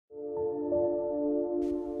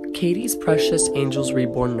Katie's Precious Angels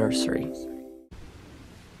Reborn Nursery.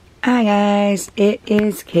 Hi guys, it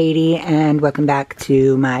is Katie and welcome back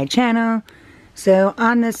to my channel. So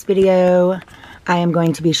on this video, I am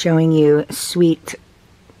going to be showing you sweet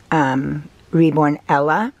Reborn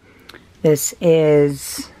Ella. This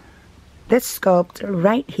is this sculpt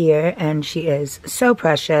right here, and she is so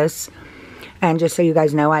precious. And just so you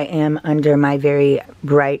guys know, I am under my very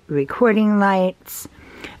bright recording lights.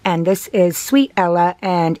 And this is Sweet Ella,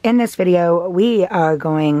 and in this video, we are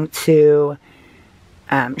going to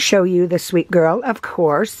show you the sweet girl, of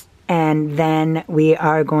course, and then we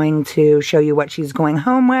are going to show you what she's going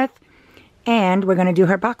home with, and we're going to do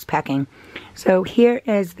her box packing. So here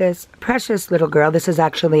is this precious little girl. This is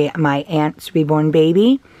actually my aunt's reborn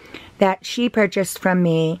baby that she purchased from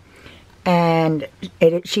me, and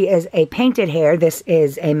she is a painted hair. This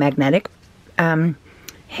is a magnetic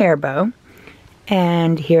hair bow.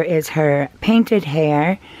 And here is her painted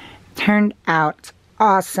hair. Turned out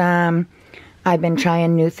awesome. I've been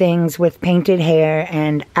trying new things with painted hair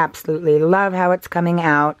and absolutely love how it's coming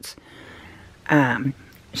out.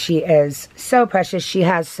 She is so precious. She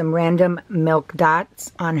has some random milk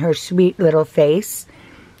dots on her sweet little face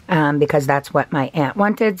because that's what my aunt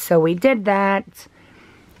wanted. So we did that.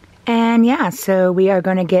 And yeah, so we are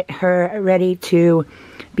going to get her ready to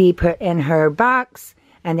be put in her box.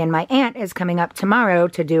 And then my aunt is coming up tomorrow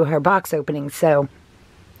to do her box opening. So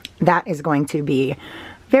that is going to be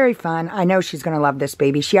very fun. I know she's going to love this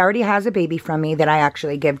baby. She already has a baby from me that I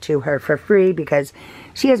actually give to her for free because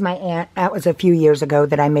she is my aunt. That was a few years ago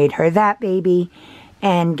that I made her that baby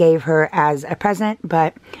and gave her as a present.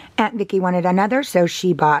 But Aunt Vicky wanted another, so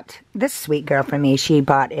she bought this sweet girl for me. She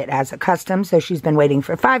bought it as a custom, so she's been waiting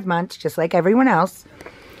for 5 months, just like everyone else.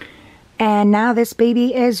 And now this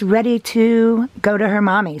baby is ready to go to her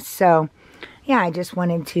mommy. So, yeah, I just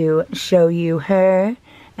wanted to show you her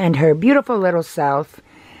and her beautiful little self.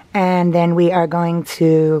 And then we are going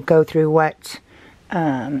to go through what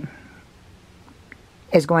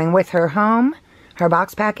is going with her home, her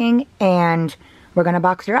box packing, and we're going to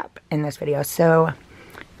box her up in this video. So,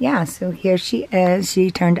 yeah, so here she is.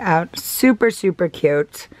 She turned out super, super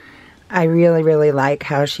cute. I really, really like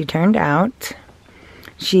how she turned out.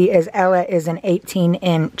 Ella is an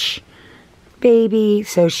 18-inch baby,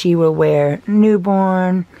 so she will wear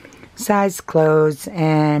newborn size clothes,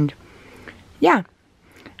 and yeah.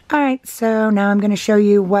 Alright, so now I'm going to show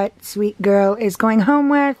you what sweet girl is going home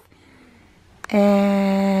with,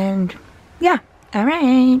 and yeah,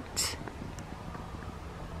 alright.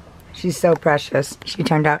 She's so precious. She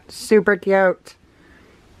turned out super cute.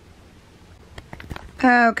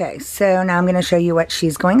 Okay, so now I'm going to show you what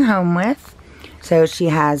she's going home with. So she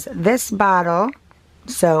has this bottle,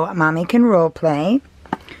 so mommy can role play.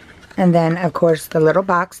 And then, of course, the little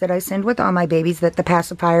box that I send with all my babies that the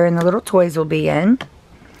pacifier and the little toys will be in.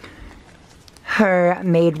 Her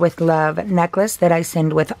Made with Love necklace that I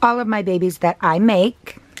send with all of my babies that I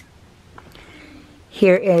make.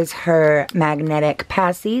 Here is her magnetic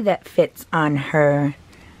passy that fits on her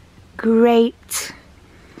great.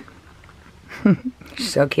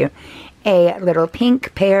 So cute. A little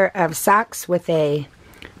pink pair of socks with a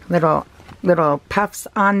little puffs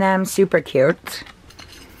on them. Super cute.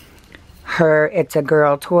 Her It's a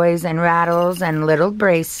Girl toys and rattles and little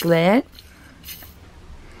bracelet.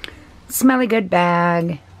 Smelly good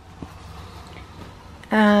bag.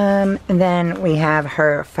 And then we have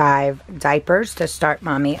her 5 diapers to start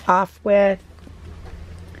mommy off with.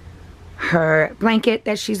 Her blanket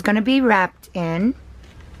that she's going to be wrapped in.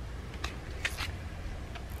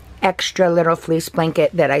 Extra little fleece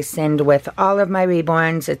blanket that I send with all of my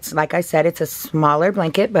Reborns. It's, like I said, it's a smaller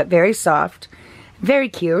blanket, but very soft. Very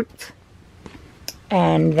cute.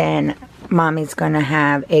 And then mommy's going to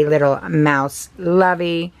have a little mouse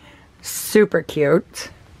lovey. Super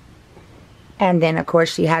cute. And then, of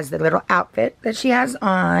course, she has the little outfit that she has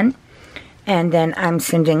on. And then I'm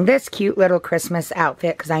sending this cute little Christmas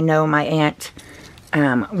outfit because I know my aunt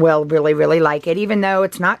will really, really like it. Even though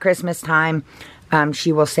it's not Christmas time,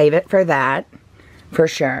 she will save it for that, for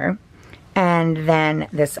sure. And then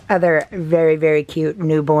this other very, very cute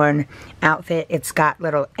newborn outfit. It's got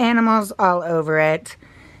little animals all over it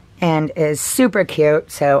and is super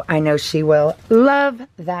cute. So I know she will love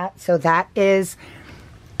that. So that is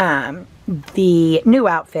the new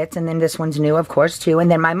outfits, and then this one's new, of course, too. And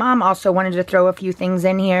then my mom also wanted to throw a few things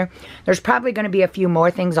in here. There's probably going to be a few more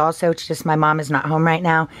things also. It's just my mom is not home right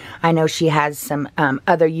now. I know she has some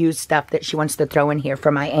other used stuff that she wants to throw in here for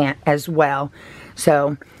my aunt as well.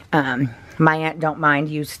 So my aunt don't mind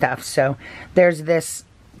used stuff. So there's this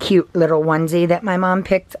cute little onesie that my mom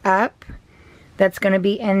picked up that's going to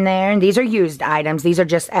be in there. And these are used items. These are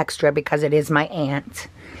just extra because it is my aunt.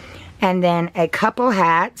 And then a couple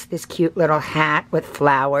hats. This cute little hat with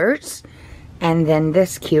flowers. And then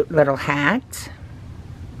this cute little hat.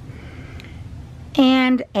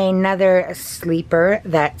 And another sleeper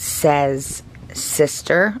that says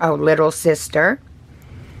sister. Oh, little sister.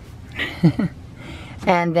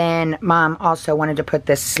 And then Mom also wanted to put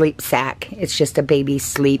this sleep sack. It's just a baby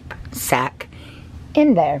sleep sack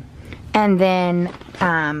in there. And then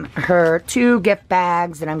her 2 gift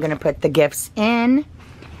bags that I'm going to put the gifts in.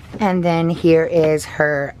 And then here is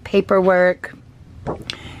her paperwork,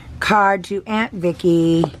 card to Aunt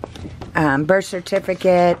Vicky, birth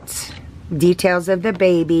certificate, details of the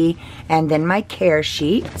baby, and then my care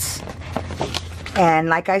sheets. And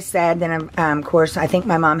like I said, then of course, I think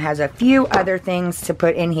my mom has a few other things to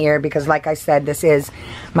put in here because like I said, this is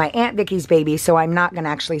my Aunt Vicky's baby, so I'm not going to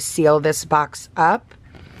actually seal this box up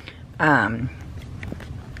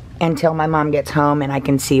until my mom gets home and I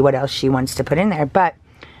can see what else she wants to put in there. But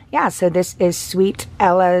yeah, so this is Sweet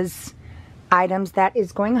Ella's items that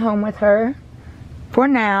is going home with her for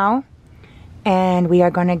now. And we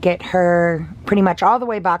are going to get her pretty much all the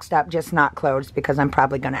way boxed up, just not closed, because I'm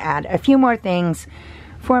probably going to add a few more things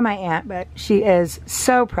for my aunt. But she is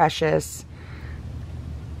so precious.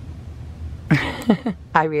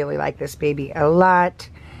 I really like this baby a lot.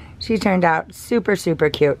 She turned out super,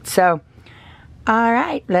 super cute. So, all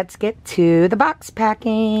right, let's get to the box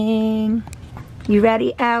packing. You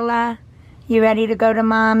ready, Ella? You ready to go to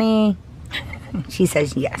Mommy? She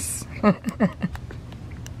says yes.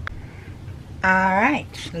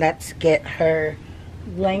 Alright, let's get her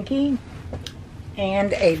blankie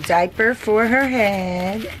and a diaper for her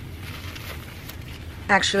head.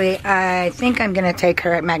 Actually, I think I'm going to take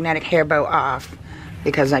her magnetic hair bow off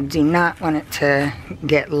because I do not want it to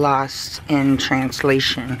get lost in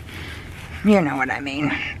translation. You know what I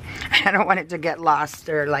mean. I don't want it to get lost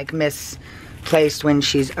or like misplaced when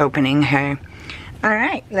she's opening her.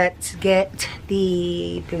 Alright, let's get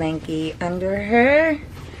the blankie under her.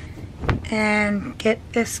 And get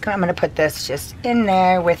this, I'm going to put this just in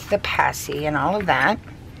there with the passy and all of that.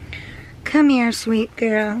 Come here, sweet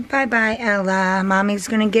girl. Bye-bye, Ella. Mommy's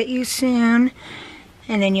going to get you soon.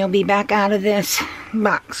 And then you'll be back out of this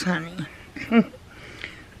box, honey.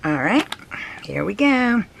 Alright, here we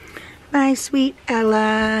go. Bye, sweet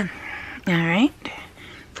Ella. Alright,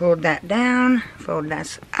 fold that down, fold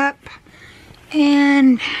this up,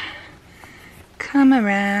 and come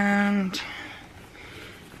around.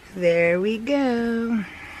 There we go.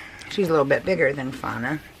 She's a little bit bigger than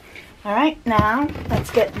Fauna. Alright, now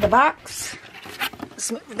let's get the box.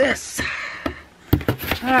 Let's move this.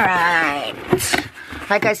 Alright.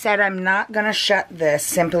 Like I said, I'm not going to shut this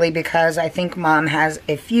simply because I think Mom has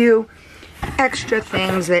a few extra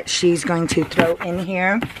things that she's going to throw in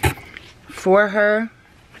here for her.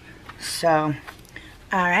 So,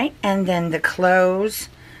 alright. And then the clothes,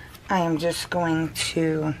 I am just going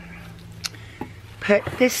to put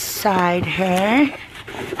beside her,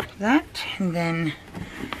 that, and then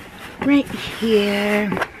right here,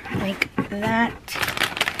 like that.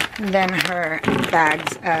 And then her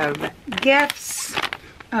bags of gifts.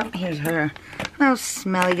 Oh, here's her little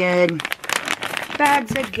smelly good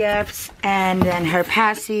bags of gifts. And then her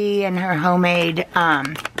passy and her homemade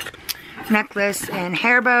necklace and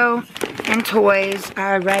hair bow and toys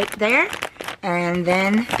are right there. And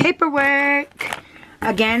then paperwork.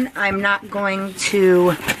 Again, I'm not going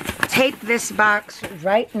to tape this box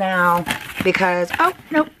right now because, oh,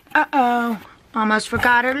 nope, uh-oh, almost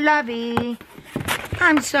forgot her Lovey.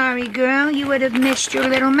 I'm sorry, girl, you would have missed your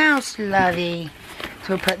little mouse, Lovey.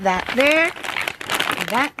 So put that there,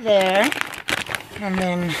 and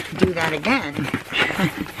then do that again.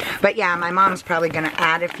 But yeah, my mom's probably going to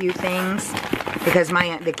add a few things because my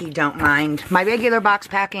Aunt Vicky don't mind. My regular box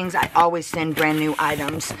packings, I always send brand new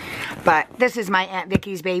items. But this is my Aunt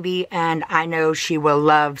Vicky's baby, and I know she will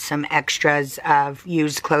love some extras of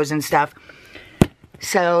used clothes and stuff.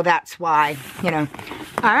 So that's why, you know.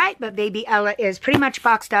 Alright, but baby Ella is pretty much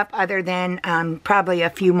boxed up other than probably a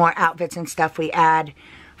few more outfits and stuff we add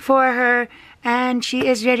for her. And she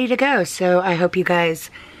is ready to go. So I hope you guys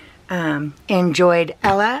enjoyed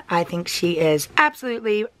Ella. I think she is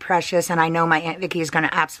absolutely precious, and I know my Aunt Vicky is going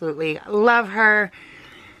to absolutely love her.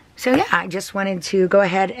 So yeah, I just wanted to go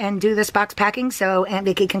ahead and do this box packing so Aunt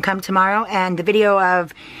Vicky can come tomorrow. And the video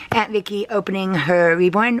of Aunt Vicky opening her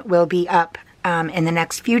Reborn will be up in the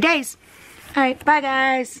next few days. Alright, bye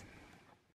guys.